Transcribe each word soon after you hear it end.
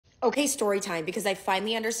Okay, story time, because I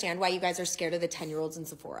finally understand why you guys are scared of the 10-year-olds in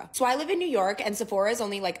Sephora. So I live in New York, and Sephora is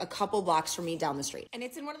only like a couple blocks from me down the street. And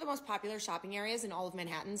it's in one of the most popular shopping areas in all of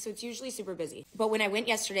Manhattan, so it's usually super busy. But when I went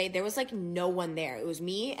yesterday, there was like no one there. It was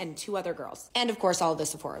me and two other girls. And of course, all of the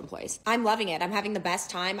Sephora employees. I'm loving it. I'm having the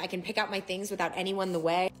best time. I can pick out my things without anyone in the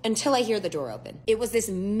way until I hear the door open. It was this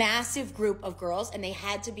massive group of girls, and they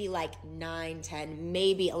had to be like 9, 10,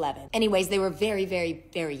 maybe 11. Anyways, they were very, very,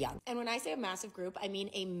 very young. And when I say a massive group, I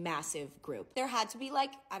mean a massive group. There had to be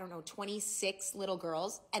like, I don't know, 26 little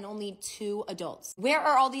girls and only 2 adults. Where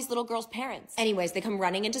are all these little girls' parents? Anyways, they come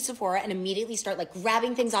running into Sephora and immediately start like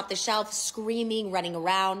grabbing things off the shelf, screaming, running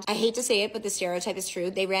around. I hate to say it, but the stereotype is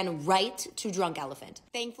true. They ran right to Drunk Elephant.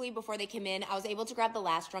 Thankfully, before they came in, I was able to grab the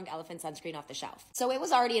last Drunk Elephant sunscreen off the shelf. So it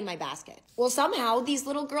was already in my basket. Well, somehow these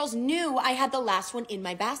little girls knew I had the last one in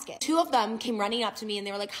my basket. 2 of them came running up to me and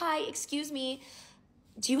they were like, "Hi, excuse me.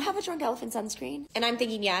 Do you have a Drunk Elephant sunscreen?" And I'm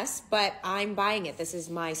thinking, yes, but I'm buying it. This is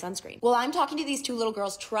my sunscreen. Well, I'm talking to these 2 little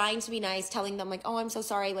girls, trying to be nice, telling them like, "Oh, I'm so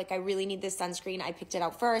sorry. Like, I really need this sunscreen. I picked it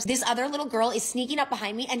out first." This other little girl is sneaking up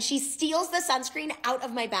behind me and she steals the sunscreen out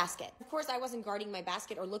of my basket. Of course, I wasn't guarding my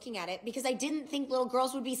basket or looking at it because I didn't think little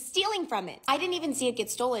girls would be stealing from it. I didn't even see it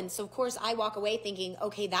get stolen. So of course I walk away thinking,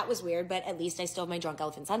 okay, that was weird, but at least I still have my Drunk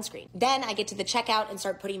Elephant sunscreen. Then I get to the checkout and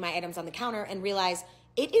start putting my items on the counter and realize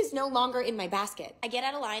it is no longer in my basket. I get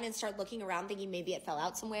out of line and start looking around thinking maybe it fell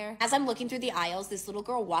out somewhere. As I'm looking through the aisles, this little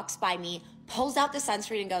girl walks by me, pulls out the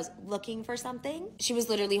sunscreen and goes, "Looking for something?" She was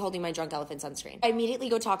literally holding my Drunk Elephant sunscreen. I immediately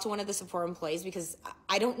go talk to one of the Sephora employees because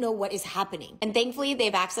I don't know what is happening. And thankfully they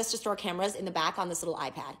have access to store cameras in the back on this little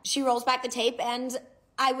iPad. She rolls back the tape and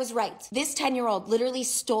I was right. This 10-year-old literally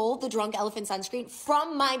stole the Drunk Elephant sunscreen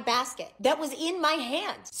from my basket that was in my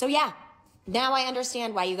hand. So yeah. Now I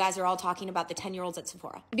understand why you guys are all talking about the 10-year-olds at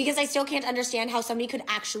Sephora. Because I still can't understand how somebody could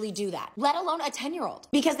actually do that, let alone a 10-year-old.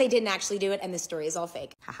 Because they didn't actually do it and this story is all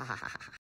fake. Ha ha ha ha ha.